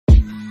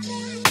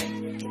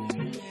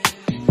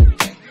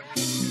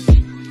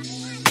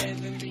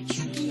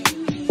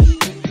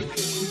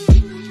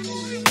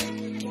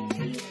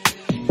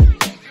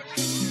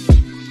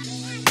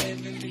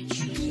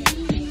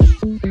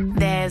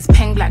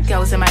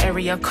my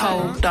area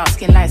code. Dark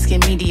skin, light skin,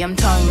 medium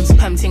tones.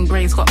 Pumping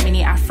braids, got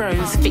mini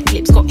afros. Thick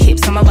lips, got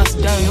hips, some of us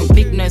don't.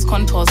 Big nose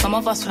contours, some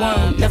of us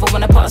won't. Never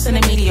wanna put us in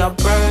the media,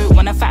 bro.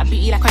 Want a fat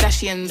booty like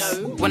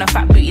Kardashians. Want a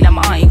fat booty like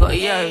my auntie got a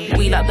yo.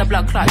 We like the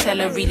blood clot, tell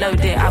her reload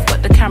it. I've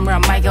got the camera,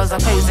 my girls are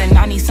posing.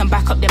 I need some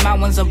backup, then my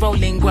ones are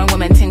rolling. Grown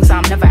women things,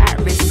 I'm never at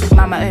risk.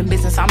 Mind my own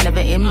business, I'm never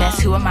in mess.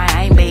 Who am I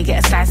ain't bae,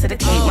 get a slice of the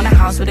cake. Want a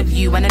house with a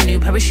view and a new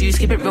pair of shoes.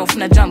 Keep it real from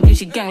the jump,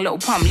 Gucci gang, little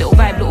pump. Little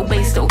vibe, little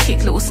bass, little kick,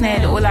 little snare.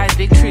 Little lies,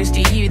 big truths,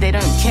 do you, they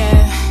don't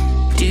care.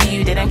 Do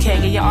you, they don't care,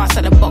 get your ass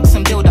at the box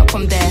and build up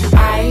from there.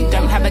 I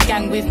don't have a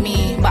gang with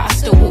me, but I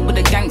still walk with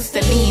a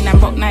gangster lean.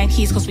 And rock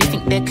Nikes cause we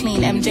think they're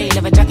clean. MJ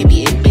leather jacket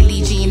beating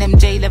Billie Jean.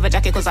 MJ leather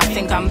jacket cause I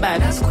think I'm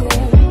bad. That's cool,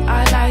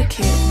 I like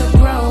it. The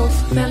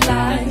growth, the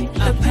light,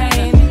 the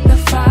pain, the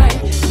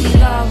fight. We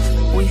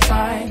love, we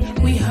fight,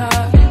 we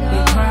hurt, we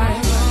cry.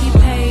 He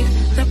paid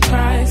the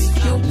price,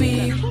 you'll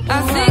be alright.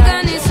 I think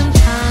I need some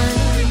time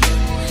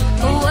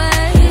away.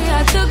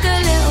 I took a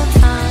little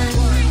time.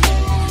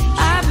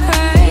 I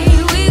pray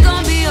we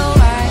gon' be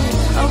alright.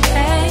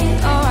 Okay,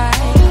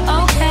 alright,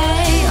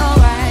 okay,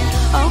 alright,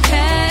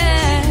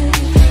 okay.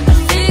 I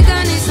think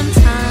I need some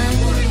time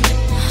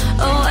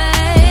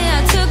away.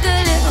 I took a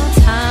little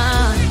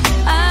time.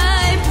 I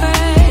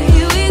pray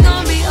we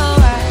gon' be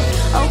alright.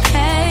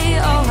 Okay,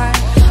 alright,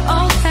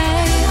 okay,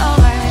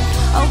 alright,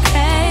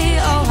 okay,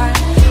 alright,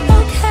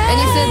 okay. And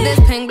you said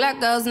there's pink black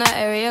girls, not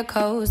area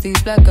codes.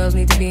 These black girls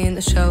need to be in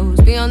the shows.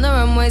 Be on the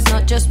runways,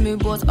 not just mood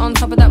boards. On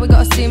top of that, we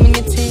got a steam in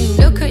your team.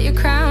 Look at your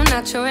crown,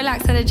 natural,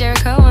 relax at a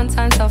Jericho. One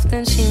time soft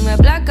and sheen. Where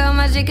black girl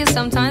magic is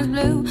sometimes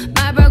blue.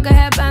 Might broke a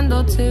hairband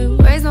or two.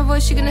 Raise my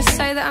voice, you're gonna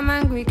say that I'm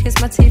angry. Kiss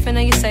my teeth and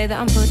now you say that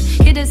I'm hood.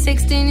 Kid at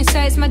 16, you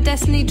say it's my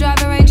destiny.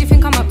 Driver range, you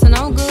think I'm up to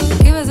no good.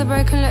 Give us a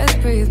break and let us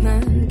breathe,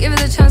 man. Give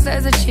us a chance, let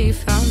us achieve,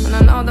 fam. And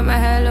I know that my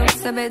hair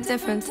looks a bit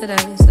different today,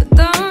 so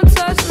don't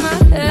touch my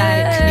hair.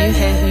 Like, new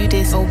hair, who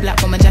this? Old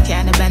black bomber jacket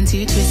and a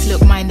bantu twist.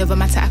 Look, mind over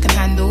matter, I can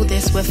handle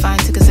this. We're fine,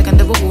 took a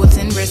second of awards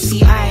in risk.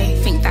 See, I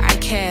think that I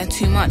care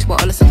too much, but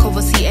all of some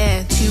cover see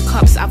air. 2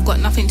 cups, I've got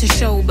nothing to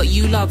show, but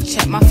you love,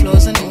 check my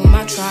flaws and all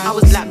my trials. I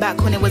was black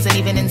back when it wasn't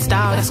even in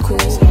style, that's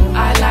cool.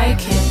 I like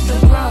it, the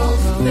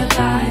growth, the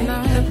light,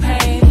 the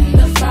pain,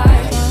 the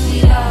fight.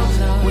 We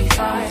love, we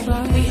fight,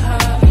 we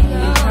hurt, we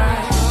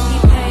cry. He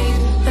paid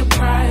the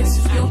price,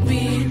 you'll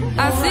be alright.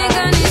 I think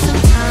I need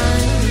some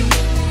time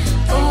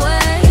away.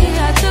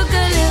 I took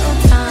a little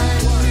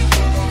time.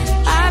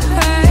 I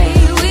pray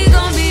we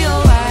gon' be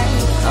alright.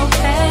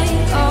 Okay,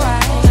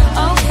 alright,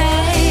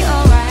 okay,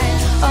 alright,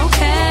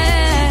 okay.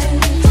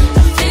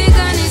 I think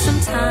I need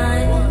some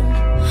time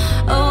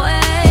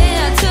away.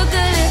 I took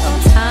a little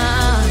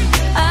time.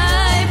 I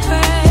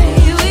pray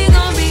we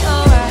gon' be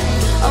alright.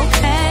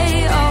 Okay,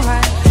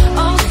 alright,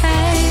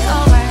 okay,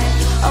 alright,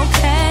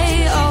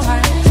 okay,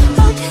 alright,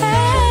 okay.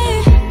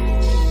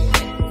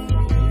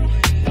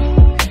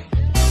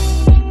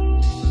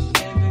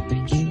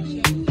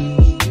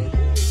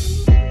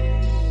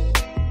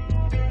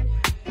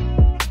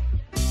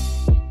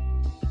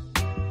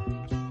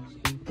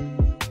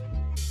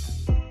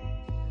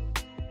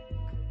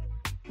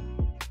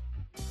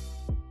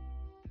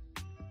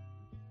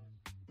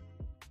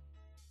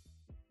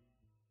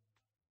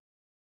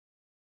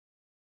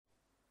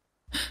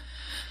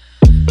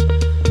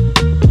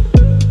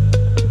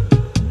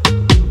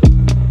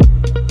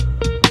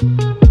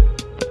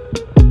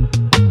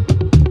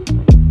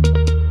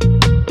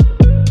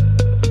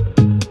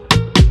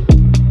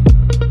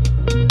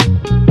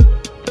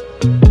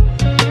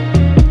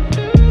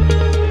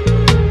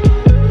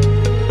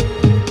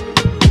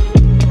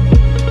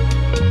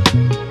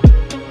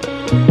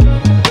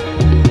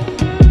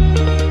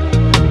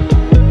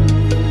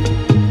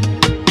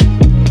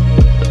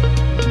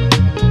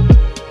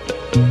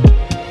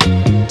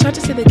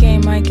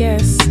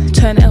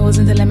 Turn L's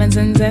into lemons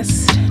and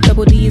zest.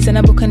 Double D's in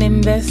a book and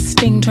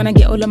investing. Tryna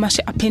get all of my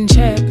shit up in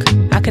check.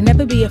 I can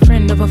never be a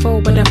friend of a foe,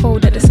 but I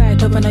fold at the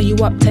sight of I know you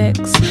up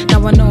text.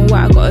 Now I know what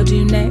I gotta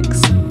do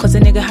next, cause a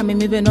nigga had me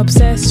moving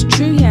obsessed.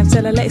 True, yeah,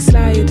 until I let it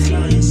slide.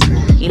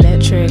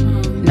 Electric.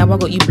 Now I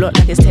got you blocked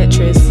like it's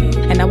Tetris,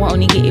 and now I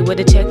only get it where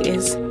the check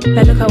is.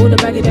 Like look at all the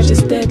baggage that's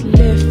just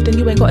deadlift, and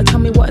you ain't gotta tell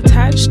me what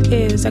attached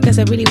is. I guess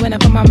I really went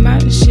up on my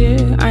match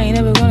shit. I ain't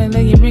ever gonna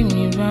let you bring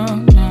me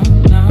down, no,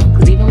 no.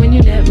 Cause even when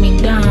you let me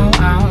down,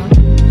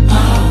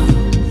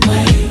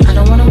 wait, I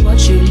don't wanna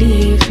watch you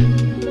leave.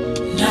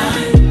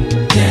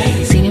 Night,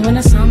 day, see me when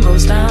the sun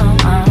goes down,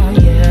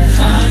 yeah.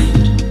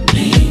 Find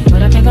me,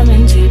 but I think I'm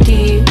in too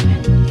deep,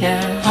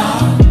 yeah.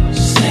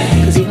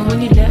 Cause even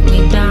when you let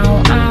me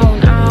down,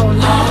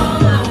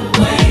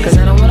 cause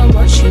I don't wanna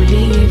watch you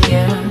leave,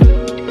 yeah.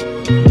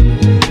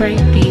 Break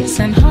beats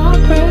and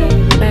heartbreak,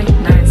 late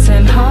nights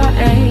and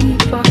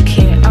heartache. Fuck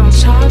it, I'll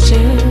charge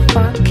it,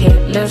 fuck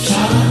it, let's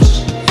charge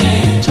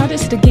it. Charge it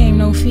to the game,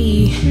 no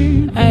fee,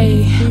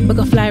 ayy. Book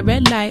a flight,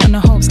 red light on the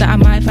hopes that I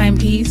might find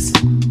peace,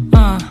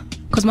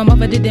 cause my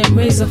mother didn't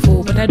raise a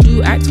fool, but I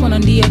do act one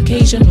on the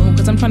occasional.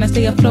 Cause I'm trying to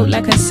stay afloat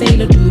like a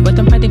sailor do, but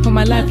I'm fighting for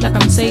my life like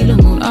I'm Sailor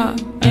Moon,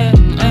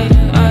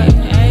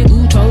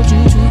 Who told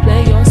you to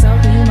play yourself?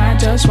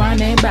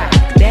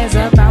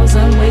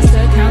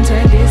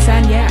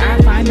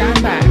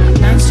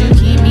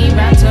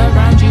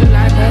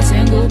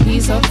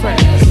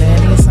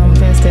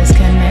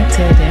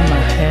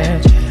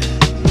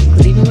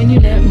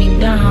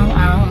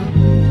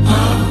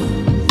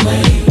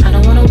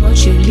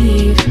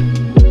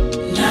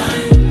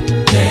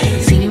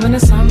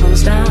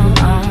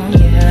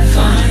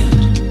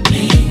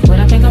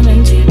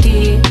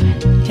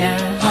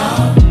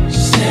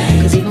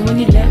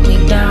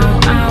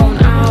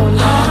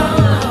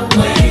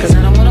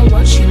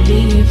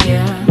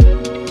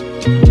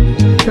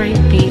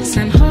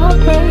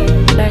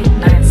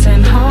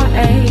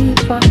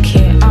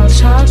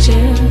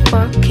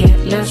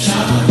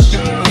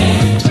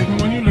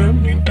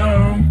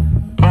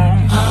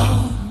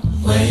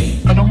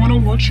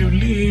 you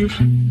leave.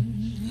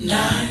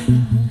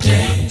 9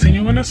 days. See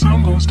you when the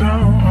sun goes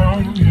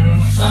down,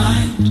 yeah.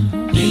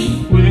 Find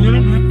me. We're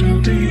gonna make the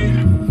deal,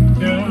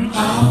 yeah.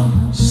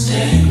 I'll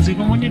stay. Cause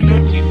even when you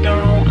let me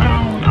down,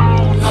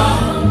 I'll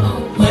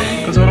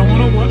away. Cause I don't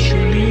wanna watch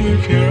you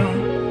leave, yeah.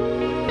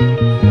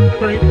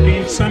 Break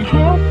beats and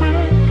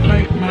heartbreak,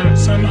 late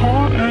nights and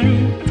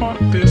heartache. Fuck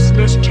this,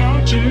 let's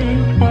charge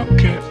it,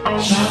 bucket on.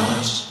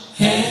 Charge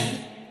it.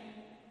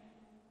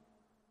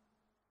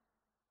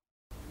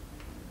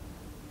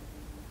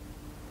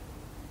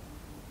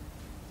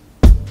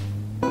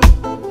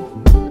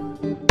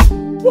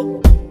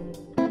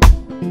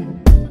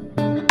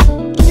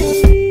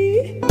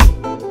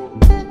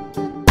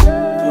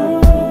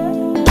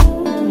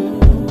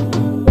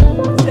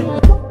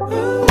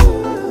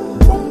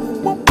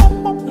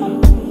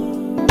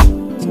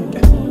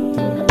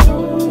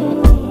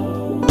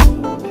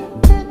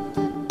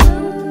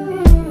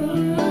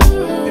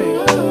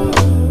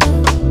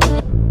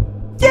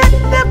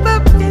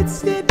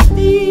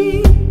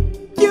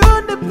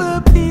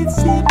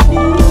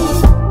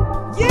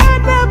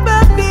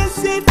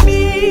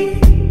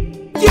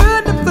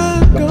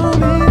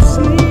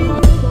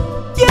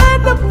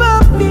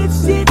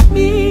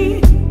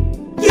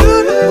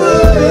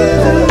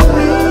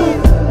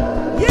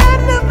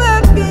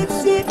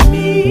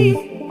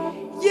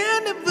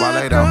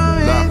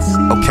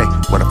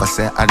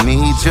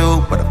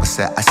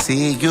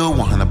 You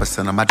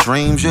 100% of my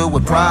dreams, you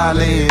would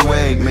probably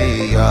wake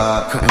me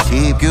up. Couldn't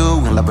keep you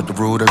in love with the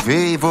root of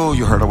evil.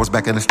 You heard I was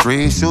back in the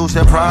streets, you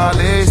should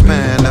probably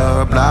spin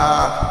the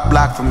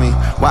block for me.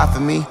 Why for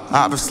me?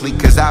 Obviously,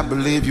 cause I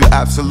believe you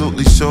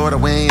absolutely sure that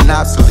we ain't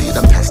obsolete.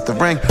 I'm past the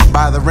ring,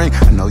 by the ring.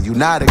 I know you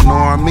not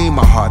ignoring me.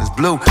 My heart is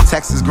blue,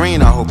 text is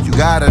green. I hope you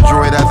got a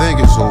droid. I think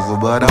it's over,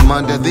 but I'm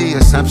under the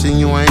assumption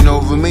you ain't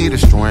over me,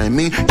 destroying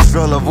me. You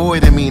feel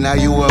avoiding me, now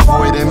you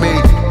avoiding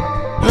me.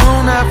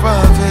 You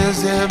never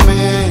visit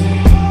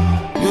me.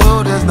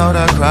 You just know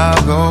the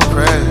crowd go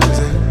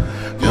crazy.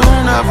 You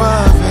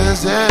never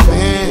visit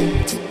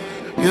me.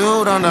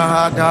 You don't know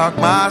how dark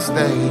my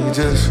stage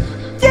is.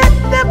 You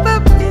never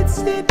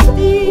visit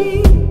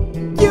me.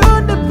 You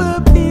never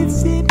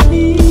visit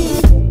me.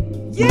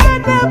 You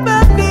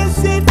never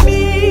visit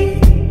me.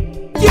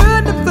 You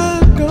never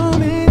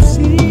come and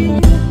see.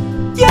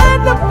 You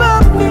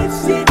never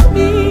visit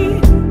me.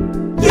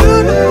 You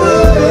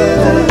never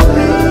visit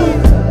me.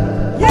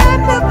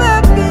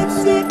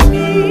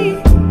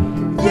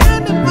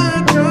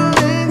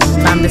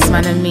 Found this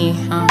man and me,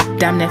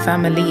 damn near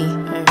family.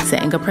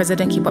 Setting a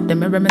president, keep up the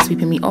mirror and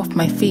sweeping me off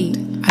my feet.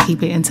 I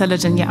keep it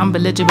intelligent, yet I'm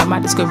belligerent,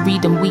 might just go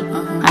read and weep.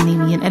 I need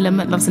me an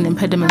element, love's an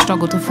impediment,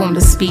 struggle to form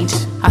the speech.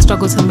 I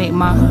struggle to make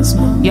my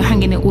you're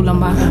hanging it all on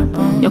my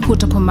you're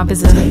caught up on my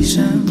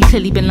visitation. You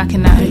clearly been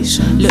lacking that.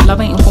 Look,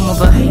 love ain't in form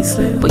of a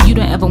but you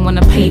don't ever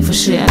wanna pay for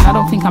shit. And I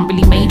don't think I'm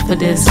really made for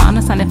this. I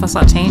understand if I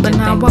start changing but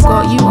now things. I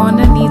got you on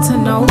a need to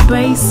know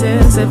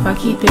basis. If I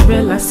keep it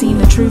real, I seen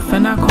the truth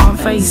and I can't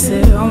face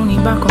it. Only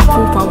back and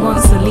forth, I want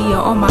Celia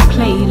on my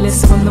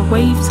playlist. From the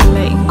wave to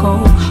letting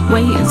go,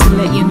 waiting to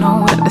let you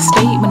know that the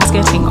statement is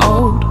getting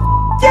old.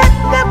 You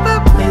never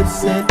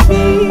visit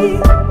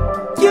me.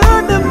 You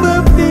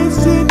never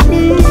visit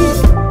me.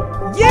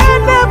 You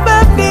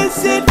never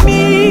visit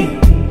me.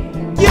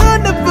 You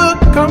never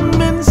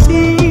come and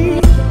see.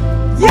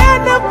 You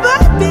never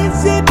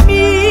visit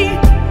me.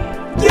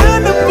 You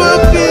never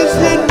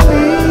visit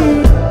me.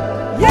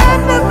 You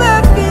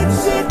never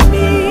visit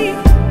me.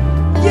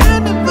 You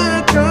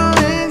never come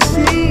and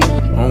see.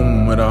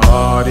 Home with the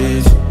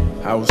hardest,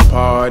 house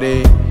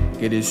party.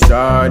 Get it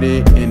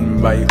started,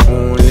 invite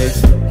only.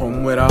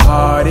 Home with the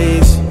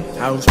hardest,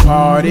 house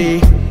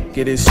party.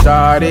 Get it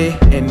started,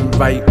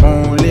 invite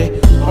only.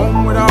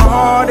 Home with the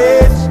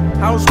hardest,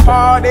 house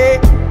party.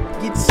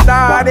 Get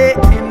started,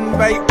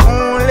 invite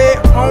only.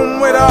 Home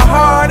with the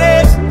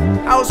hardest,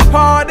 house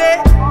party.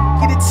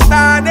 Get it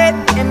started,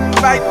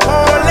 invite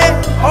only.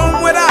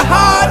 Home with the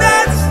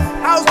hardest,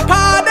 house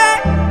party.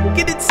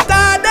 Get it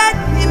started,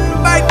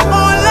 invite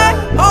only.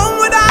 Home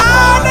with the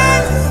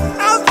hardest,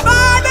 house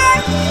party.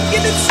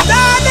 Get it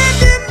started,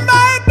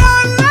 invite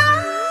only.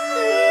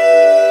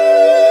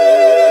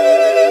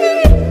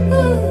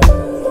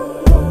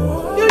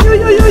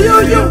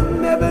 You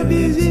never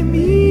visit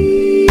me.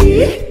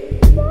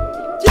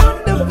 You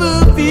never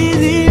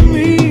visit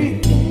me.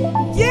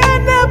 You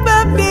never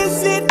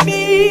visit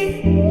me.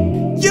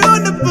 You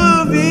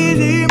never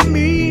visit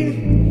me.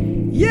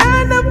 You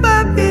never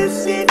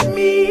visit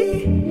me.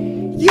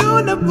 You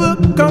never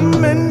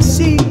come and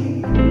see.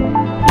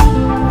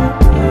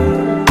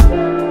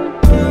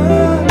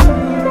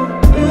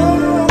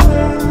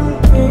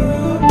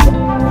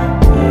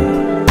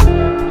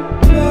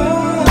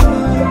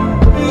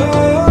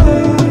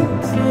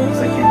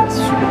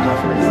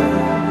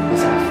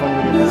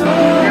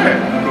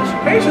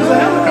 Asia's a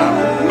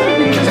helicopter.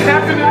 Just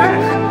tap into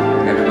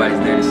that. Everybody's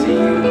there to see you.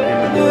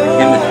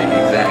 Imagery,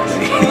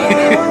 exactly.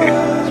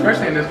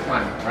 Especially in this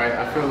climate, right?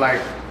 I feel like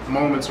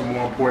moments are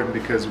more important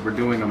because we're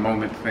doing a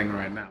moment thing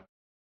right now.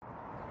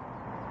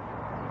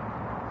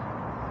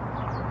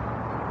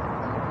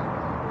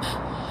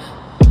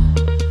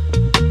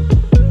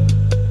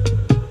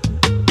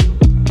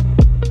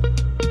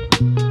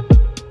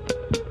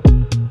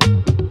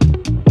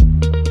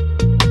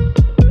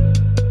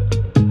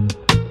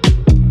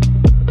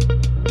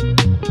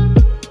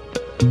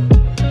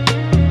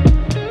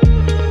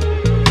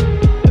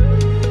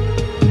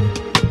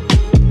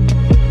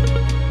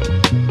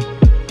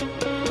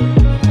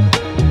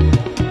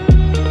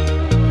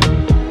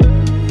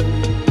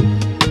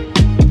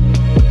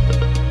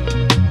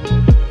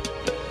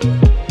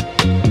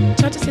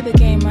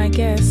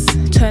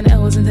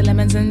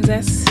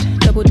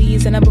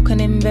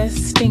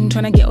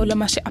 tryna get all of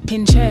my shit up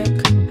in check.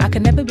 I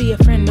can never be a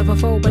friend of a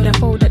foe, but I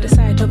fold at the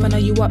side of I know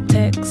you up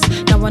text.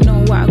 Now I know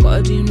what I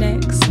gotta do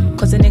next,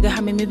 cause a nigga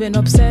had me moving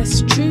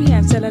obsessed. True, yeah,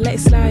 until I let it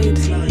slide.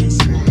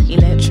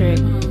 Electric,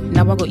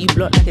 now I got you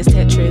blocked like it's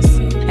Tetris.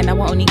 And now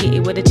I only get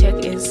it where the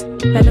check is.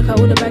 Like look at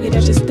all the baggage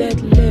that's just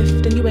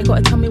deadlift. And you ain't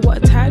gotta tell me what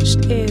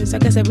attached is. I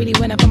guess I really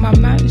went up on my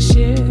match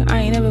shit. I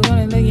ain't never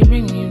gonna let you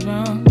bring me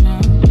down, no,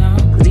 no.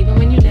 Cause even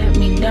when you let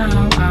me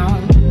down,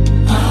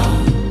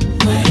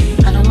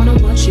 wait, I don't wanna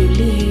watch you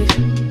leave.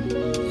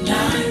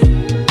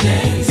 9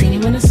 days, seen you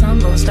when the sun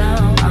goes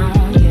down,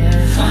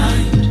 yeah.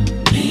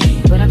 Find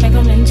me, but I think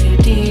I'm in too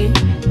deep,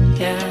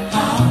 yeah.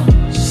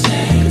 I'll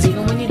stay, cause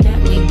even when you let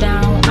me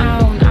down,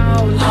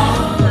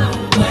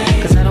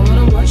 wait, cause I don't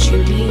wanna watch you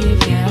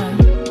leave, yeah.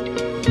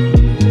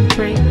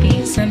 Break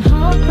beats and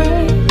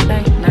heartbreak,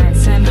 late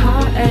nights and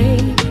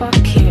heartache.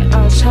 Fuck it,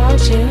 I'll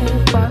charge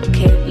it, fuck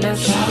it,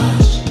 let's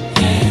charge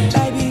it,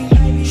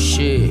 baby.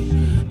 Shit,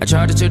 I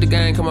charge it to the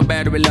game, come my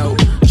battery low.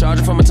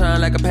 Charging from a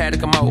time like a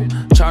paddock, I'm old.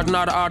 Charging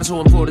all the artists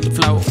who imported the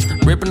flow.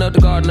 Ripping up the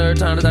garden every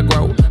time that I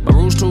grow. My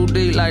roots too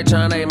deep like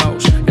John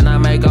Amos. And I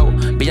may go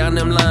beyond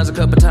them lines a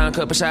couple times,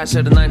 couple shots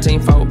to the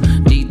 19-4.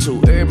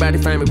 D2, everybody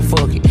famous, but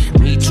fuck it.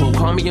 Me too,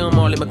 call me young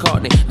Marley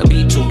McCartney. A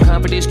B2,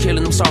 confidence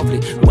killing them softly.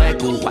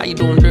 Wacko, why you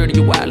doing dirty,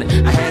 you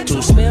wildin'? I had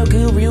to smell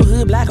good, real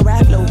hood, like a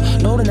rap flow.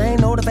 Know the name,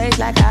 know the face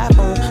like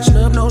iPhone.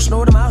 Snub, no,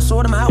 snort them out,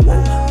 sort them out.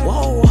 Whoa,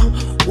 whoa,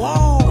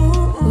 whoa.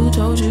 Who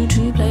told you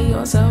to play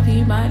yourself?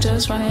 You might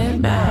just run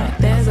it back.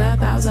 There's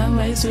 1,000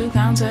 ways to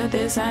counter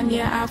this, and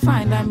yeah, I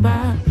find I'm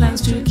back.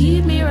 Plans to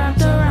keep me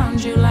wrapped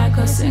around you like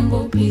a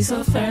single piece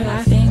of thread.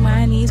 I think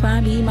my needs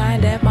might be my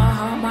debt, my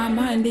heart, my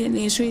mind, it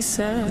needs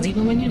reset. 'Cause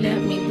even when you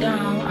let me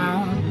down,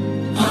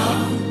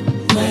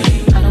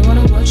 wait, I don't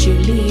wanna watch you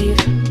leave.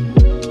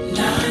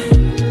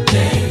 9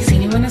 days,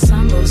 seen you when the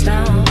sun goes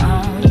down,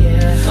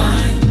 yeah.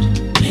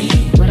 Find me,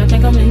 but I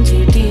think I'm in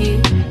too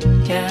deep,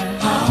 yeah.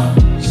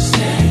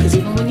 Cause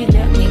even when you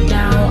let me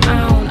down,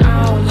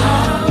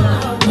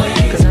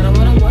 cause I don't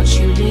wanna watch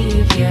you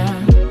leave, yeah.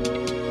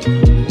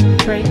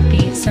 Break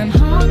beats and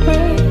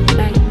heartbreak,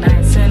 late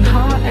nights and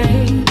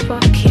heartache.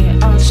 Fuck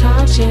it, I'll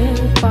charge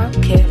it,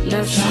 fuck it,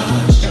 let's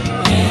charge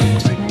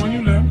it. Even when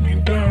you let me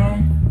down,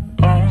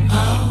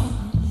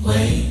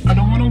 wait, I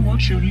don't wanna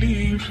watch you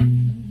leave.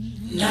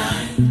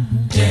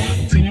 9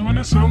 days, see you when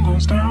the sun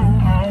goes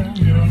down,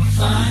 yeah.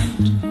 Find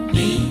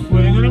me,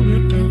 we're gonna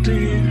rip the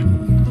deep,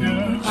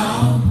 yeah.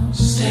 I'll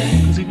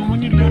stay, cause even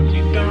when you let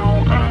me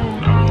down,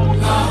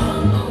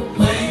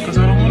 wait, cause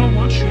I don't wanna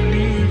watch you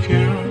leave,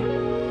 yeah.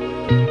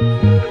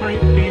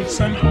 Break beats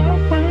and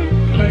heartbreak,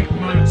 late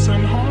nights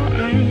and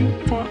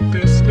heartache. Fuck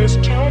this, let's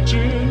charge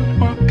it,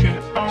 fuck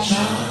it, charge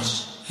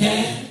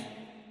it.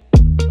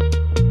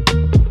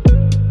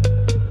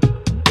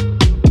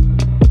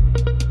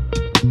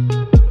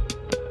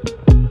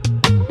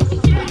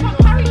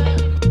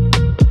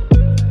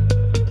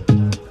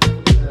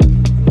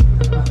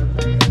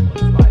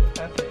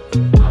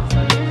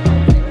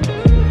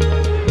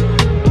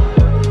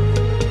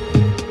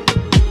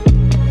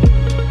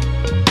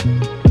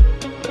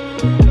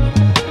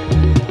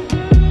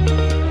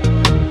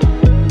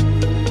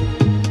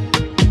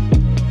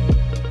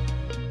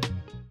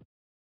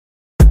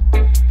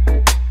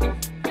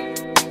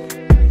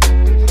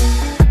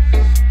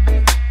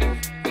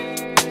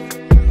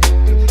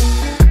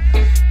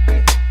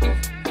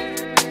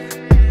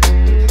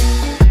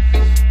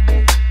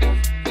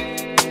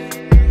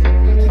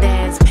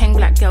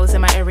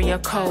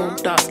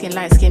 Cold, dark skin,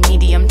 light skin,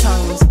 medium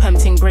tones.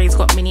 Pumping braids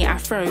got mini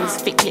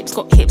afros. Thick lips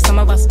got hips, some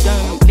of us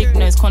don't. Big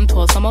nose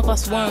contour, some of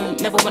us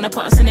won't. Never wanna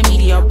put us in the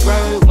media,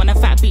 bro. Want a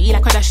fat booty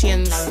like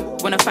Kardashians.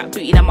 Want a fat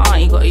booty like my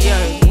auntie got a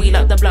yo. Wheel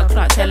up the blood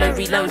clot, tell her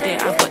reload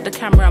it. I've got the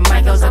camera,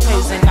 my girls are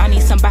posing. I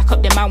need some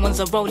backup, then my ones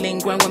are rolling.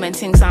 Grown women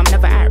things, I'm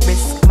never at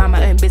risk. Mind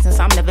my own business,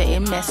 I'm never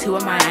in mess. Who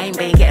am I ain't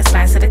bae. Get a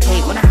slice of the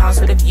cake, want a house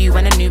with a view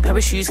and a new pair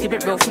of shoes. Keep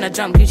it real from the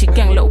jump, Gucci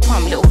gang, little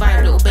pump, little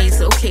vibe, little bass,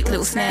 little kick,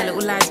 little snare,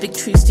 little lies, big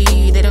truths. Do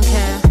you? They don't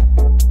care.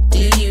 Do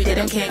you? They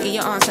don't care. Get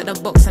your ass at the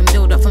box and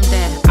build up from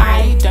there.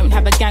 I don't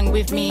have a gang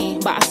with me,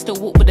 but I still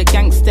walk with a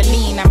gangster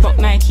lean. I rock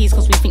Nikes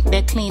cause we think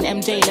they're clean.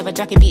 MJ leather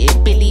jacket, beat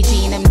it Billie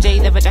Jean. MJ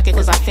leather jacket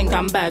cause I think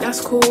I'm bad. That's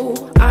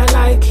cool, I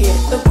like it.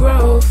 The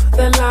growth,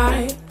 the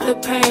light, the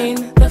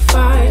pain, the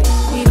fight.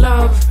 We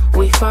love,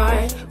 we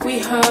fight, we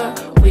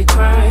hurt, we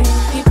cry.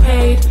 He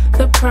paid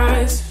the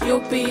price, you'll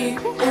be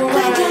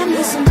alright. They gave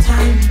me some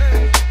time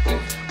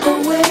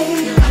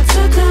away. I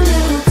took a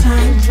little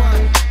time.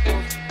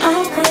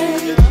 I'll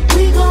pray,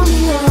 we gon'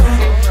 be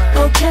alright.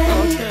 Okay,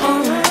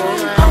 alright,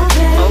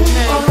 okay,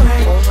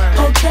 alright,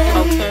 okay,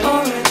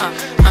 alright.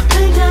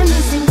 They got me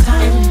some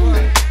time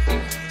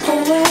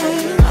away.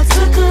 I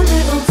took a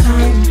little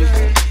time.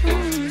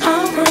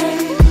 I'll pray,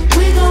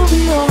 we gon'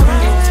 be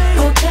alright.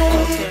 Okay,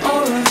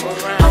 alright,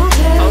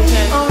 okay,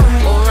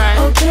 alright,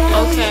 okay,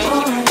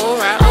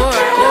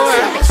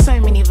 alright. So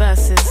many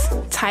verses.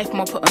 life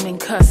more put them in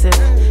cursive.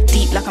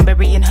 Deep like I'm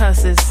burying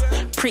hearses.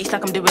 Preach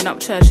like I'm doing up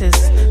churches.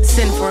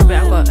 Sin for a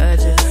bit, I got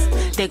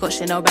urges. They got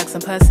Chanel bags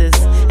and purses.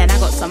 And I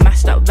got some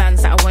mashed up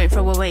vans that I won't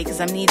throw away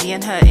cause I'm needy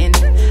and hurting.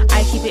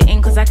 I keep it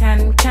in cause I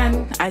can.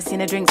 I've seen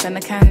the drinks and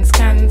the cans.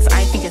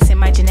 I think it's in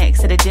my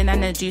genetics. To the gin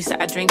and the juice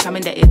that I drink, I'm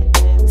indebted.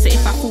 So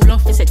if I fall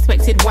off, it's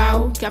expected,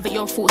 wow. Gather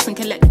your thoughts and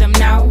collect them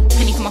now.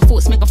 Penny for my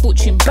thoughts, make a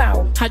fortune,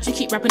 bow. How'd you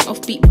keep rapping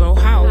off beat, bro?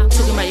 How?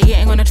 Talking about you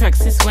getting on the tracks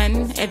since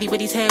when?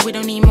 Everybody's here, we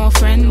don't need more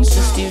friends.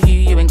 Just do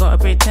you ain't gotta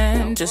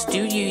pretend. Just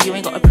do you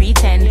ain't gotta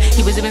pretend.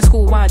 He was doing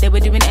school while they were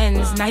doing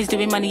ends. Now he's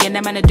doing money and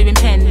them men are doing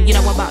pen. You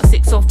know about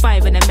 6 or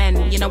 5 of the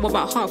men. You know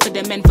about half of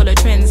the men follow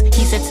trends.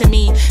 He said to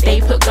me, they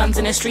put guns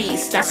in the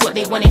streets. That's what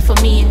they wanted for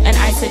me. And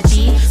I said,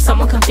 gee,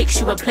 someone can fix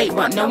you a plate,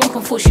 but no one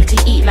can force you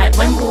to eat. Like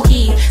when will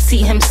he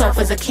see himself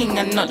as a king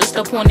and not just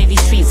a pawn in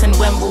these streets? And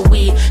when will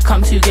we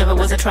come together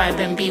as a tribe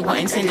and be what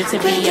intended to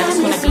be? I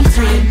just wanna be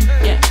free,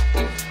 yeah.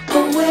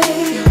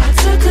 Away, I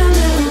took a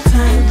little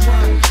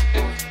time.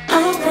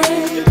 I'll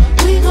pray,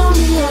 we gon'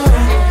 be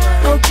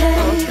alright. Okay,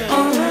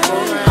 alright,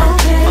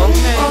 okay,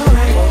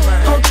 alright,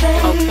 okay,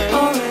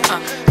 alright.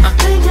 I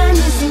think I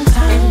need some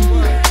time.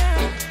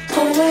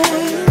 Away,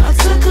 I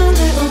took a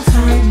little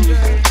time.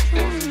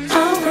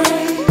 I'll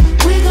pray,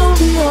 we gon'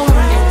 be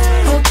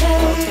alright.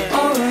 Okay,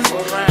 alright,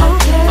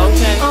 okay,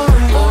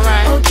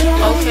 alright, okay,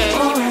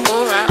 alright.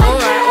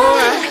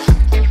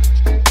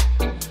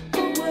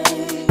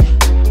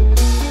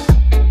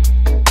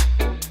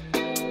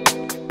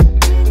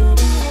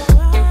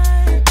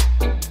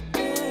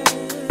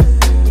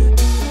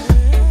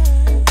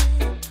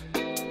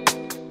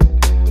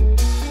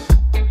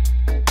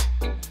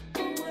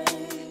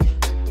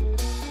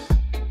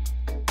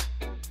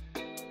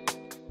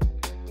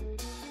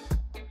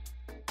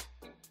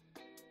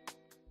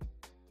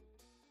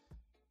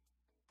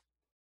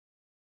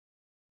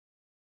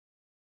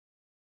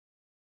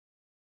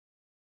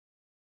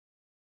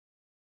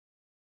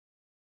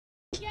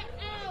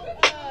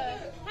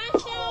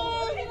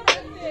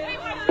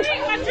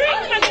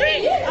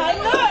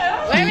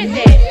 Where is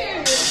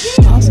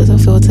it? Houses I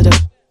feel to the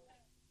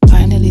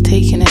finally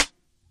taking it.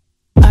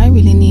 I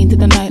really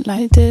needed a night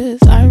like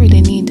this. I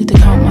really needed to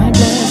count my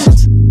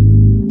blessings.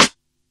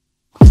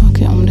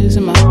 Fuck it, I'm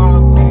losing my.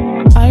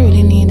 I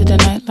really needed a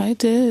night like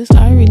this.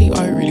 I really.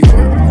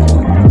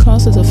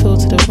 Classes I feel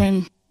to the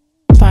rim.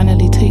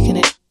 Finally taking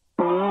it.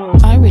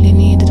 I really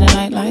needed a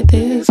night like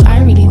this. I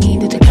really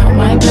needed to count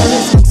my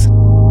blessings.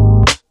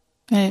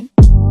 Hey.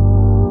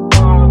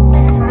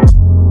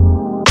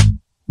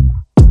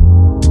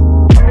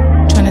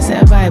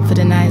 Set a vibe for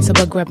the night, so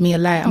I grab me a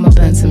light, I'ma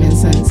burn some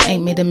incense.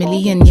 Ain't made a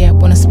million yet,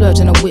 wanna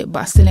splurge on a whip, but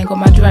I still ain't got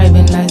my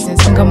driving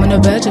license. Think I'm on the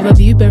verge of a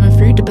view, bearing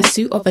through the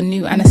pursuit of a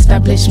new and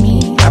established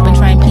me. I've been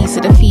trying peace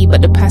at the feet,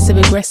 but the passive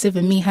aggressive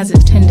in me has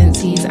its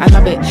tendencies. I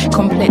love it,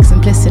 complex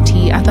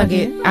simplicity, I thug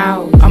it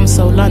out. I'm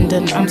so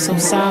London, I'm so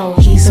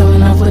South. He's so in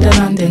love with the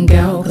London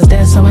girl, cause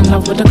they're so in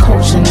love with the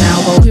culture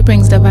now. Well, who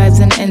brings the vibes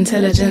and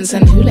intelligence,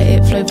 and who let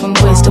it flow from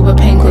voice to a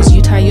pen? Cause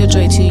you tie your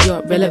joy to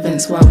your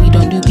relevance, while we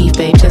don't do beef,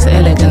 babe, just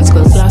elegance.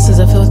 Cause glasses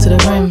are filled to the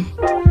rim,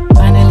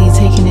 finally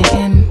taking it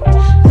in.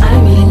 I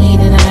really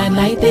needed a night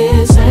like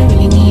this. I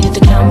really needed to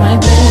count my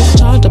best.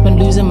 Charged up and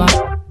losing my.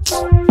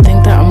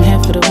 Think that I'm here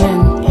for the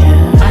win.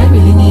 Yeah, I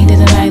really needed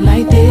a night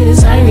like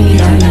this. I really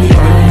needed.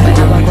 But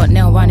now I got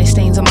nail varnish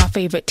stains on my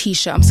favorite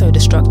t-shirt. I'm so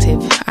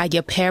destructive. I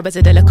appear as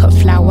a delicate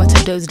flower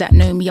to those that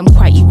know me. I'm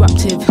quite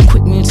eruptive.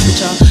 Quick mood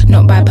switcher,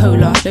 not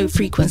bipolar. Low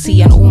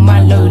frequency and all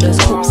my loaders.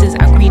 Corpses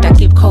agreed, I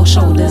give cold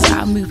shoulders.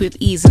 I move with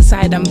ease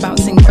inside. I'm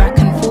bouncing back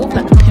and forth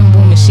like a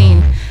pinball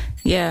machine.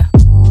 Yeah,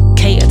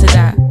 cater to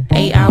that.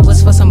 8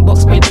 hours for some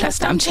box braid plats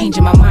that I'm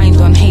changing my mind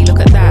on. Hey, look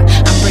at that.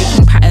 I'm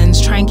breaking patterns,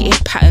 trying to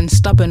get it pattern.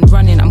 Stubborn,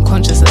 running, I'm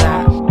conscious of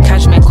that.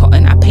 Cashmere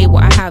cotton, I pay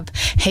what I have.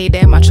 Hey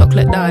there, my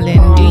chocolate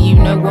darling. Do you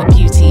know what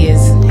beauty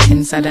is?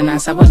 Inside and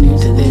outside, we're new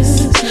to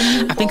this.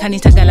 I think I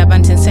need to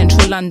gallivant in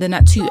central London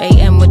at 2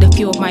 AM with a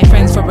few of my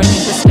friends for a new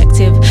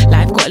perspective.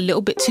 Life got a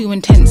little bit too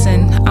intense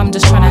and I'm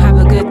just trying to have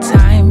a good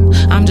time.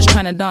 I'm just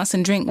trying to dance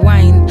and drink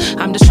wine.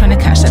 I'm just trying to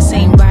catch that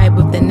same vibe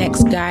with the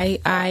next guy.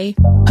 I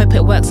hope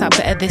it works out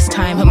better this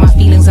time. Hope my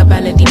feelings are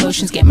valid,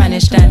 emotions get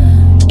managed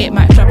and it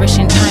might flourish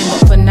in time.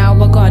 But for now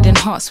we're guarding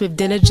hearts with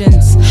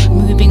diligence,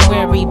 moving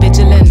wary,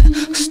 vigilant.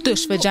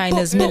 Stush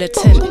vaginas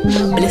militant,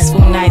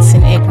 blissful nights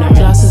in ignorance.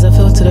 Glasses are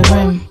filled to the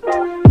rim,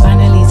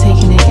 finally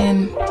taking it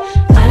in.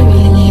 I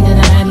really needed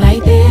a night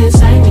like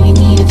this. I really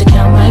needed to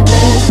count my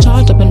best.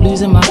 Charged up and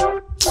losing my.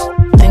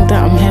 Think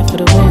that I'm here for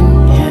the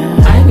win.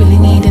 Yeah, I really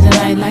needed a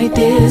night like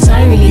this.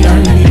 I really needed.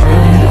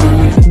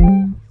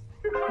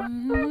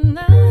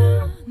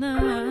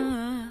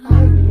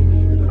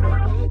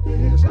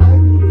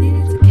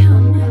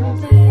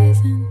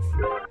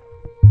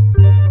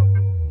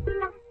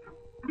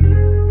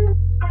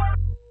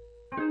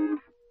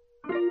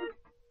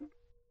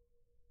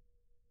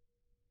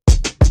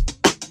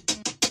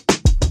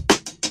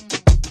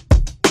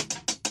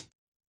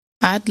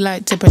 I'd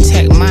like to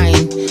protect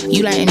mine.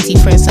 You like empty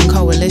threats and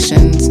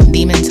coalitions.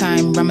 Demon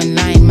time, rum and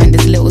lime, man,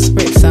 this little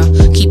spritzer.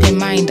 Keep in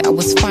mind, I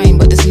was fine,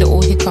 but this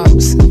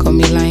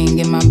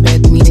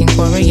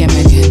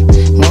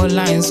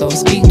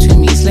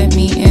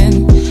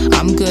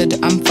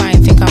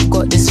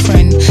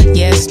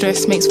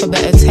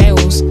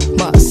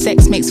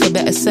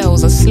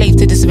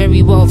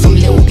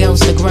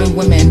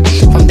women.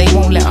 From they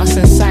won't let us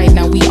inside,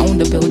 now we own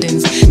the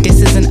buildings.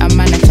 This isn't a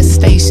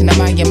manifestation of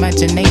my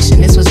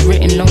imagination. This was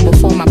written long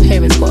before my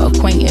parents got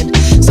acquainted.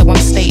 So I'm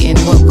stating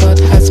what God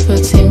has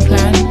put in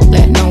plan.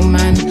 Let no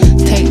man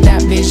take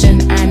that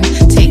vision and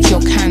take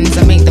your cans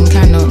and make them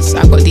cannons.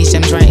 I got these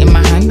gems right in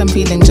my hand, I'm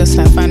feeling just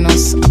like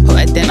Thanos. I put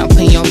a dent up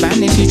in your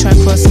van if you try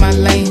cross my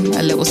lane.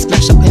 A little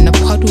splash up in the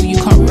puddle, you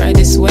can't ride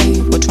this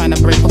wave. We're trying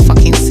to break a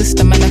fucking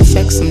system and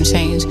affect some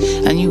change.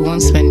 And you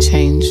won't spend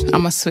change.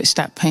 I'ma switch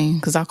that pain,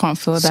 cause I can't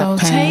feel that pain.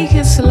 So take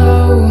it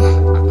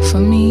slow for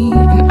me,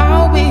 and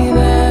I'll be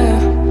there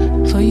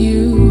for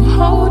you.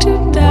 Hold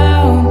you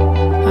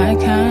down, I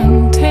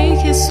can.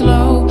 Take it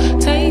slow,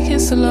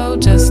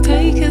 just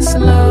take it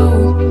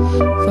slow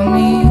for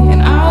me,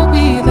 and I'll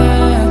be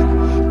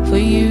there for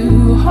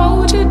you.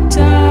 Hold you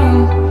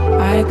down,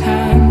 I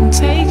can.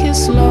 Take it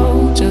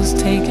slow, just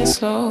take it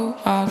slow.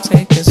 I'll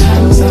take it slow.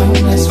 Hands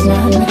up, let's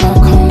man, I'll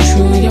come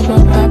true. You're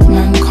a bad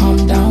man,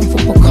 calm down,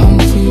 football kung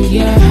fu.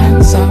 Yeah,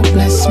 hands up,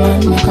 let's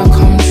man, make I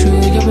come true.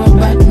 You're a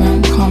bad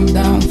man, calm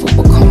down,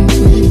 football kung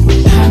fu.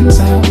 Hands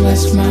up,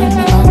 let's man,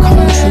 make I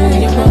come true.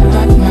 You're a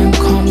bad man,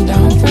 calm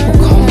down, football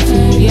kung fu.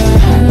 Yeah,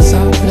 hands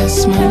up,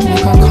 let's man,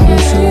 make I come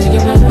true.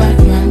 You're a bad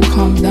man,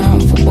 calm down,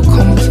 football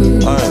kung fu.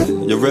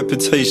 Your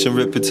reputation.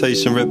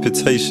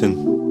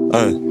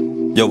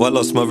 Yo, I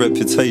lost my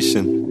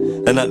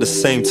reputation, and at the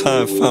same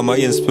time found my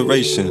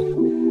inspiration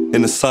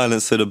in the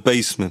silence of the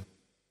basement.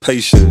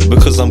 Patient,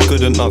 because I'm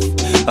good enough.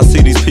 I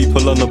see these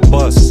people on the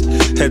bus,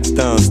 heads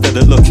down, instead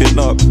of looking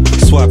up,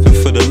 swiping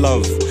for the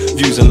love.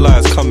 Views and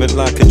lies coming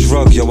like a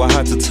drug. Yo, I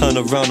had to turn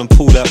around and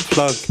pull that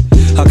plug.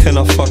 How can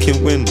I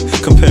fucking win?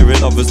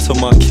 Comparing others to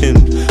my kin.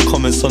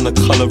 Comments on the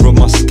colour of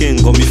my skin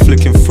got me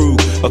flicking through.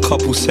 A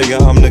couple say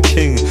I'm the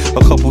king,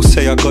 a couple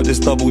say I got this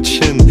double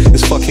chin.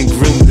 It's fucking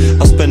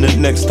grim. I spend the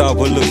next hour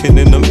looking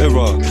in the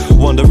mirror,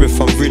 wonder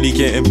if I'm really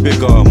getting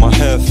bigger. My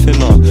hair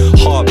thinner,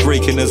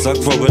 heartbreaking as I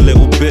grow a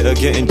little bitter.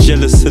 Getting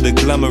jealous of the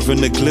glamour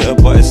and the glitter,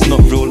 but it's not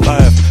real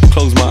life.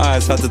 Close my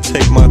eyes, had to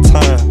take my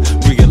time.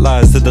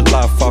 Realize that the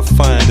life I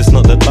find is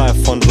not the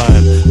life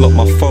online. Locked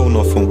my phone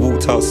off and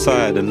walked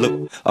outside and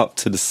looked up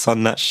to the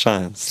sun that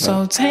shines.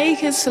 So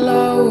take it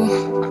slow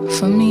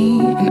for me,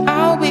 and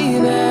I'll be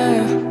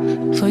there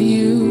for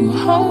you.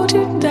 Hold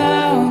you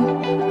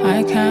down,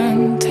 I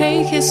can.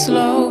 Take it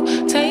slow,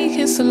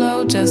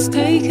 just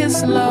take it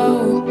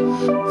slow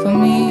for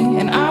me,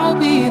 and I'll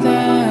be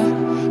there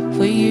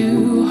for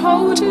you.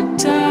 Hold you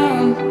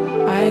down,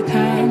 I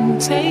can.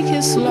 Take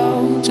it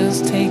slow,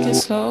 just take it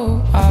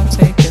slow. I'll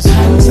take it slow.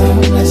 Hands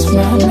up, let's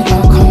man,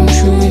 I'll come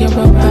true. You're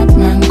a bad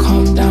man,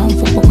 calm down,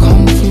 football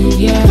kung fu.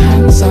 Yeah,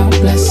 hands up,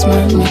 let's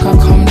man, make I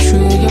come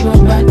true. You're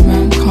a bad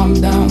man, calm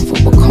down,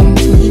 football kung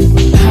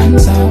fu.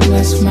 Hands up,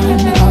 let's man,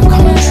 make I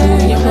come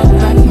true. You're a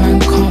bad man,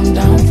 calm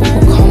down,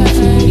 football kung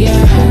fu.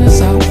 Yeah,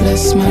 hands up,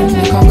 let's man,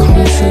 make I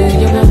come true.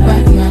 You're a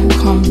bad man,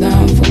 calm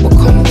down, football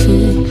kung fu.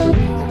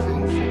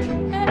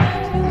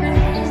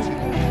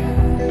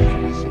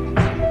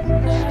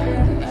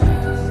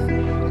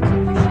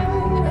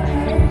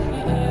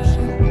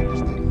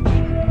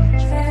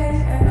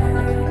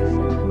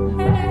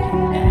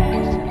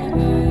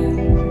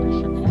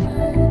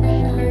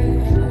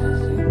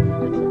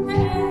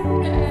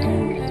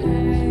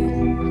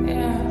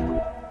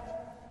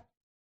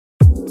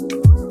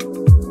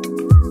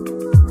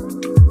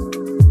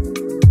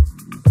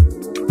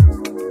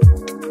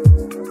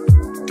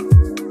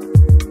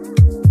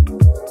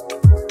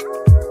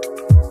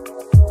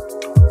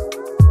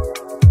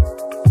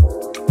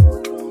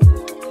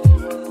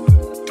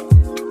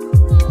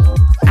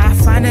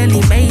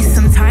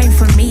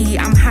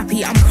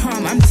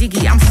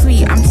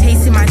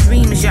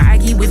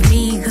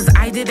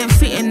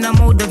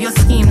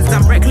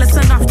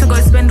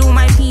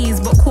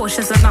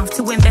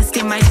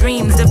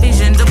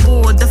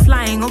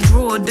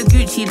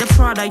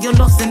 You're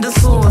lost in the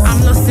sauce.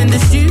 I'm lost in the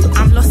stew.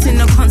 I'm lost in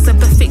the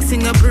concept of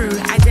fixing a brew.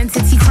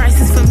 Identity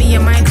crisis for me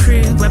and my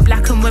crew. We're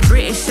black and we're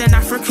British and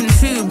African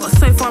too, but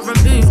so far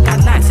removed.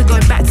 I'd like to go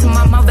back to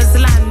my mother's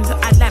land.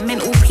 I'd like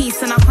mental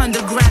peace and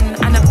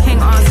 $100,000 and a peng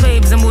ass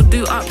waves, and we'll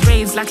do up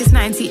raves like it's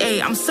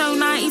 98. I'm so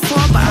 94,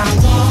 but I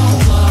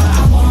want what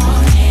I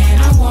want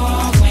and I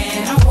want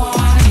when I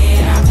want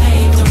it. I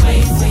paved the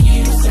way for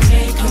you to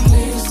make a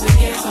move to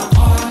get up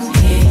on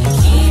it.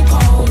 Keep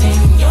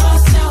holding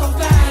yourself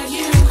back.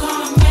 You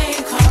can't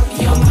make up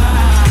your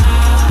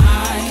mind.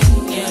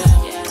 Yeah.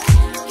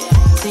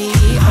 See,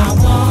 I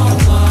want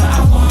what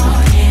I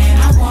want and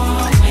I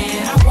want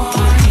when I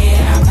want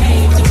it. I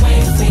paved the way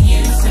for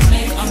you to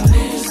make a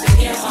move to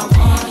get up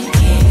on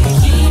it.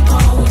 Keep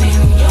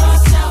holding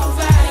yourself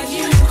back.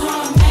 You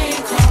can't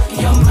make up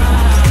your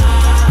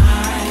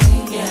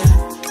mind. Yeah.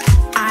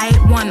 I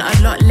want a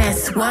lot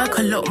less work,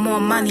 a lot more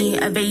money,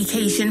 a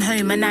vacation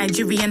home, a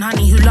Nigerian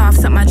honey who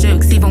laughs at my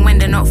jokes even when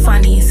they're not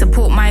funny.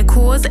 Support my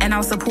cause, cause and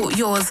I'll support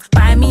yours.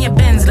 Buy me a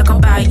Benz, look, I'll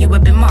buy you a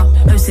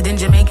Bimmer. Posted in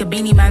Jamaica,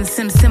 Beanie Man,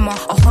 Simmer,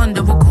 a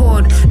Honda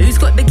Accord. Who's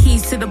got the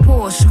keys to the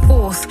Porsche?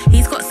 Force,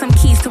 he's got some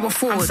keys to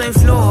afford. I'm so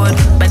flawed,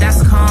 but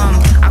that's calm.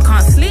 I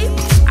can't sleep,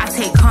 I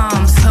take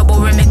calms.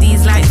 Herbal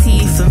remedies like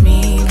tea for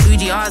me.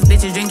 Bougie ass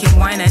bitches drinking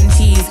wine and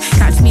cheese.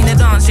 Catch me in the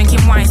dance,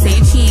 drinking wine, say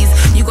cheese.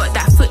 You got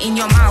that foot in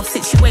your mouth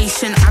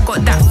situation. I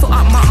got that foot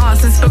up my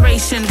ass,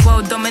 inspiration,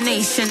 world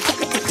domination.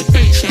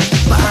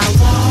 But I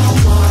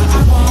want what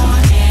I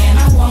want, and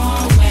I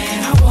want when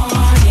I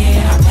want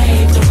it. I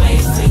paved the way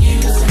for you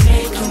to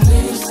make a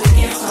move to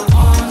get up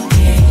on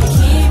it.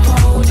 Keep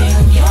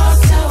holding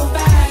yourself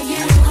back,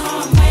 you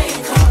can't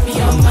make up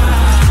your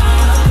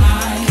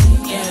mind.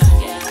 Yeah.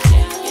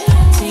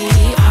 See,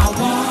 I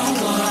want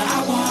what I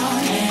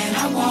want, and I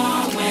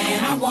want when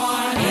I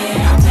want it.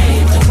 I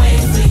paved the way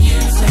for you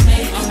to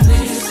make a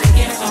move to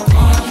get up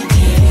on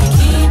it.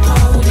 Keep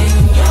holding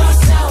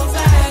yourself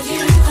back,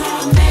 you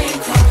can't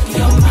make up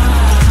your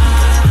mind.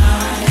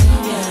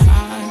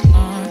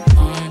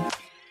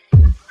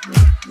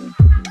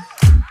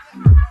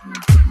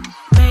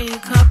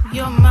 Make up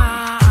your mind.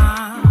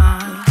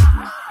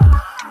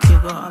 You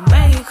gotta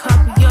make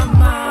up your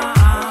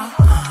mind.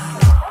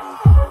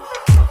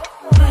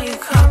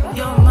 Make up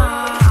your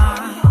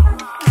mind.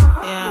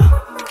 Yeah.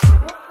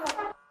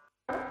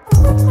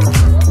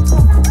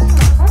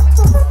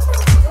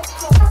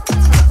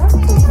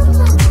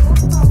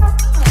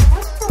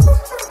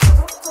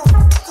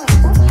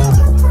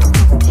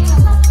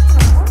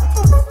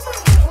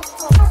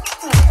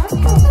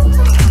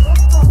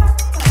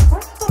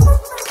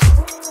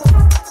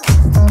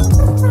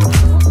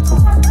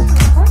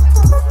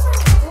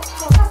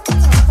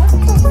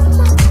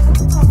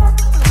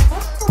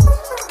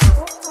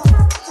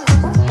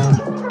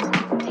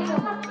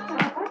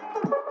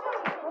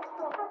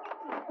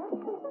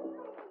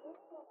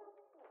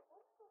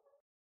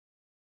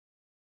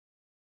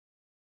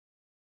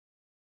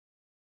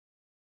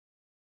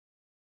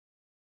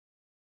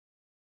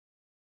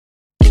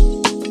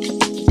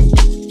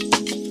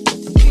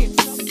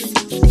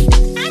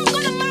 I'm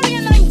gonna marry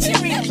a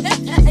Nigerian,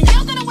 and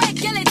you're gonna wear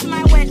gilly to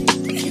my wedding.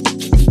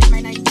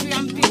 My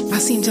Nigerian bitch. I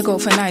seem to go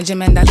for Niger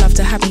men that love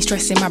to have me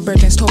stressing. My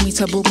brethren told me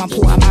to broad my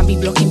port, I might be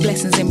blocking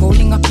blessings.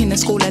 Enrolling up in the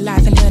school of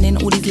life and learning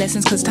all these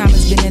lessons, cause time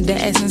has been in the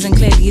essence and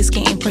clearly it's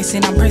getting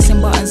pressing. I'm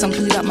pressing buttons, I'm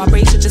clued up, my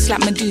brace are just like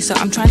Medusa.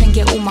 I'm trying to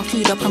get all my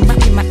food up, I'm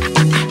rapping my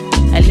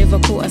A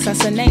Liverpool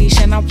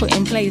assassination I'll put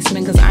in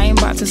placement, cause I ain't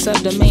about to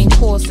serve the main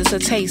course, it's a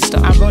taster.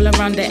 I roll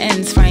around the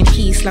ends, find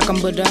peace like I'm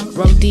Buddha.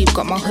 Roll deep,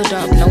 got my hood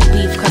up, no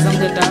beef cause I'm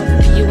good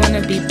up. You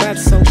wanna be bad,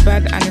 so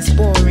bad and it's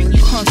boring.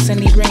 You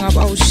constantly bring up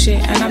old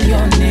shit and I'm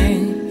your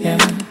name, yeah.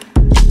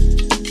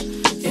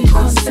 You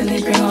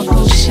constantly bring up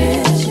old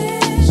shit.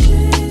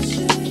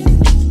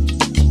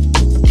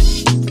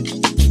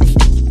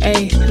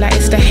 Ay, like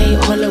it's the hate,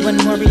 hollow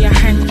and worry, I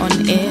hang on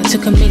it.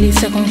 Took a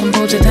millisecond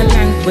composure to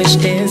language.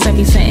 There's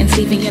every sentence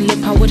leaving your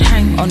lip, I would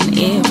hang on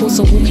it.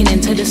 Also walking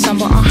into the sun,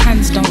 but our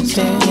hands don't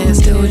stare. Yeah,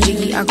 still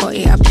jiggy, I got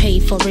it, I pay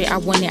for it, I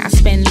want it, I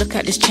spend. Look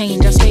at this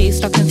change, I stay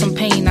stuck in some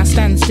pain. I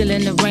stand still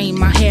in the rain,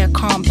 my hair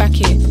can't back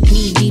it.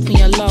 Knee deep in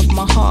your love,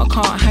 my heart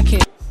can't hack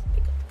it.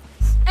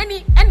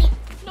 Any,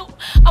 no,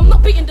 I'm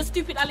not beating the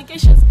stupid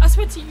allegations. I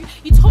swear to you,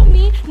 you told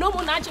me no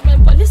more Niger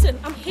men, but listen,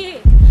 I'm here,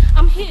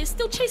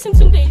 still chasing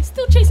Tunde,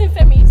 still chasing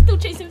Femi, still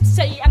chasing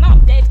Sei, and now I'm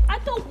dead. I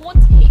don't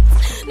want it.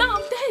 Now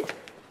I'm dead.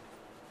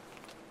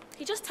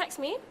 He just texted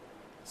me,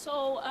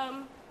 so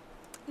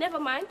never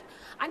mind.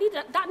 I need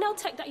that nail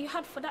tech that you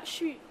had for that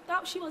shoot.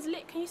 That she was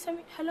lit. Can you send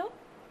me? Hello,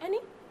 Enny?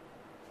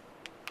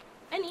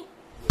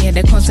 Yeah,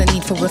 the constant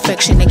need for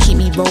reflection, they keep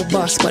me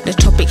robust. But the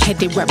topic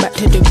headed right back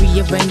to the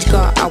rearranged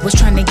gut. I was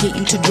trying to get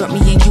you to drop me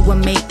and you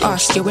would make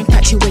us. Your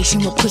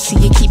infatuation with pussy,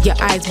 you keep your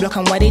eyes blocked.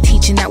 And why they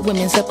teaching that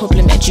women's a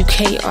problem,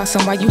 educate us.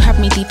 And why you have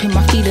me deep in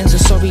my feelings, of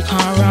sorry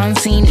can't run.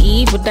 Seen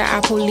Eve with the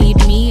apple lead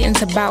me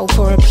into battle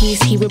for a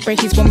piece. He would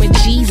break his one with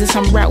Jesus,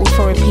 I'm rattled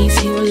for a piece.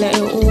 He would let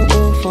it all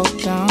fall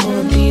down for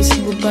a piece.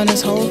 He would burn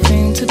his whole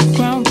thing to the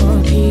ground for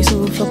a piece. He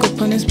would fuck up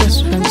on his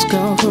best friend's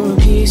girl for a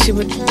piece. He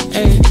would,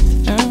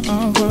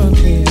 for a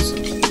piece.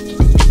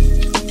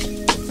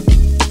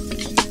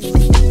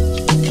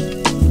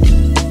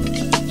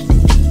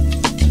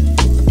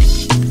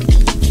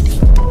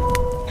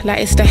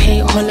 Like it's the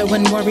hate, hollow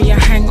and worry, I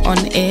hang on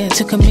it.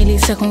 Took a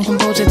millisecond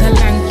composure to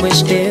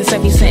language. There's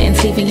every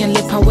sentence leaving your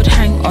lip, I would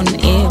hang on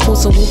it.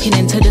 Also walking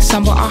into the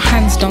sun, but our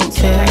hands don't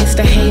fit. Like it's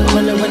the hate,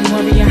 hollow and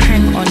worry, I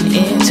hang on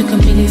it. Took a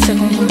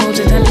millisecond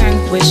composure to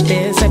language.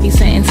 There's every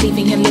sentence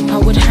leaving your lip, I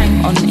would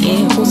hang on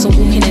it. Also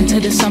walking into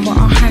the sun, but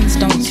our hands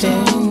don't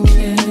fit.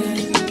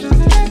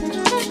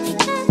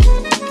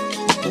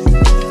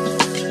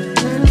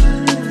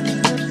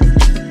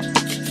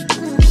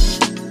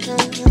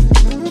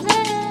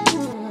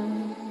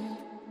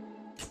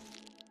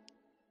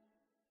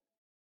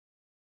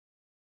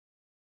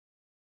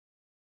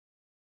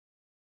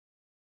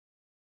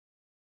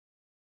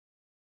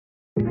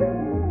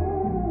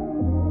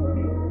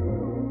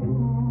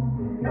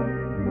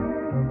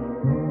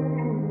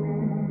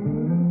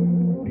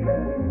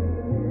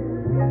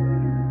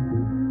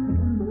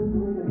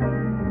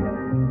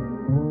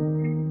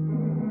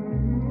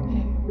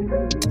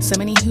 So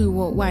many who,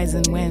 what, whys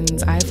and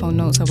whens. iPhone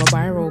notes of a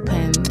viral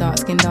pen. Dark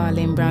skin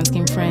darling, brown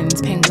skin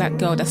friends. Pen black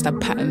girl, that's the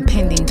pattern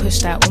pending. Push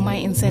that all my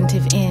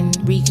incentive in.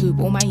 Recoup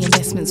all my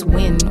investments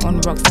win.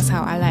 On rocks, that's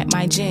how I like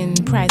my gin.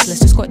 Priceless,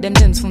 just got them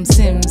dents from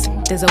Sims.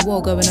 There's a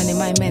war going on in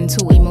my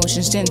mental.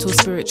 Emotions gentle,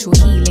 spiritual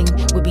healing.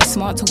 Would be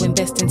smart to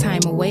invest in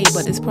time away,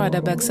 but this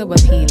Prada bag so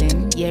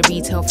appealing. Yeah,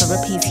 retail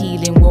therapy's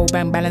healing. World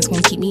bank balance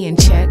gon' keep me in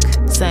check.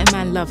 Certain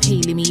man love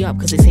hailing me up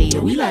cause they say,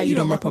 we like you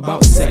don't rap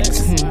about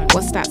sex.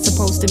 What's that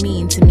supposed to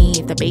mean to me?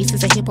 If the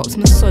basis of hip-hop's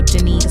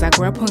misogyny, cause I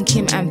grew up on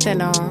Kim and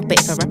Fella. But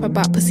if I rap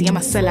about pussy, I'm a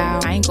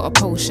sellout. I ain't got a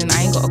potion,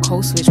 I ain't got a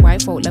code switch.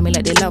 White folk let me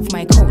let they love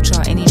my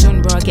culture. Any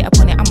genre, get up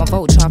on it, I'm a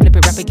vulture. Flip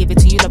it, rap it, give it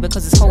to you, love it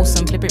cause it's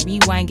wholesome. Flip it,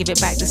 rewind, give it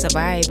back, to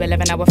survive.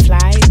 11-hour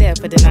flight, there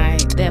for the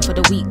night, there for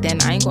the week.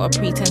 Then I ain't got a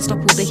pretend. Stop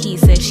all the he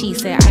said, she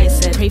said, I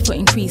said. Pray for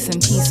increase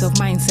and peace of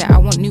mindset. I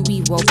want new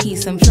weave, well,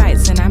 peace and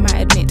flights. And I might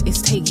admit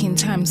it's taking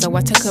time, so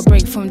I take a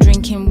break from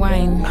drinking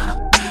wine.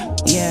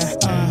 Yeah,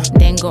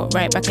 then got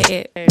right back at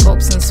it.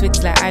 Gulps and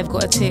swigs like I've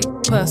got a tick.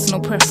 Personal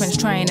preference,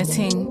 trying a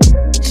ting.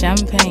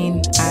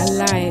 Champagne, I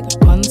like.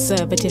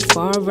 Conservative,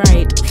 far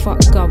right. Fuck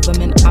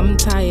government, I'm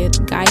tired.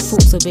 Guy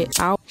falls a bit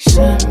out.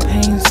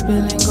 Champagne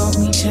spilling got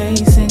me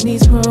chasing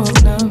these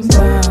problems.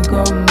 I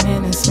got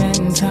minutes,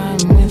 spend time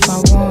if I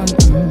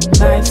want.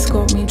 Life's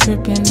got me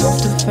tripping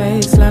off the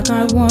face like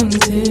I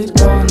wanted.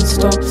 Can't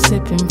stop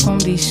sipping from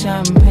these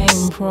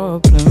champagne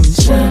problems.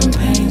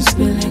 Champagne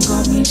spilling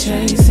got me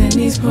chasing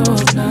these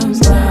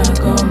problems. I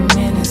got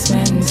minutes,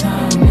 spend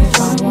time if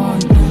I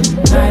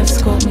want.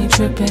 Life's got me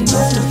tripping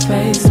off the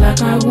face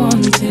like I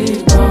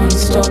wanted. Can't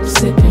stop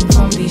sipping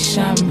from these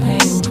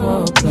champagne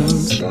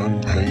problems.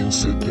 Champagne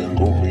sipping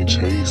got me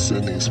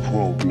chasing these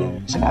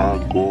problems. I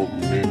got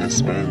minutes,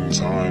 spend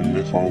time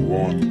if I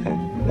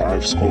want.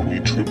 Life's got me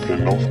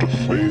tripping off the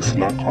face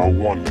like I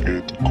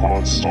wanted.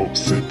 Can't stop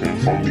sipping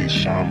from these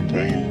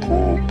champagne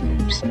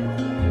problems.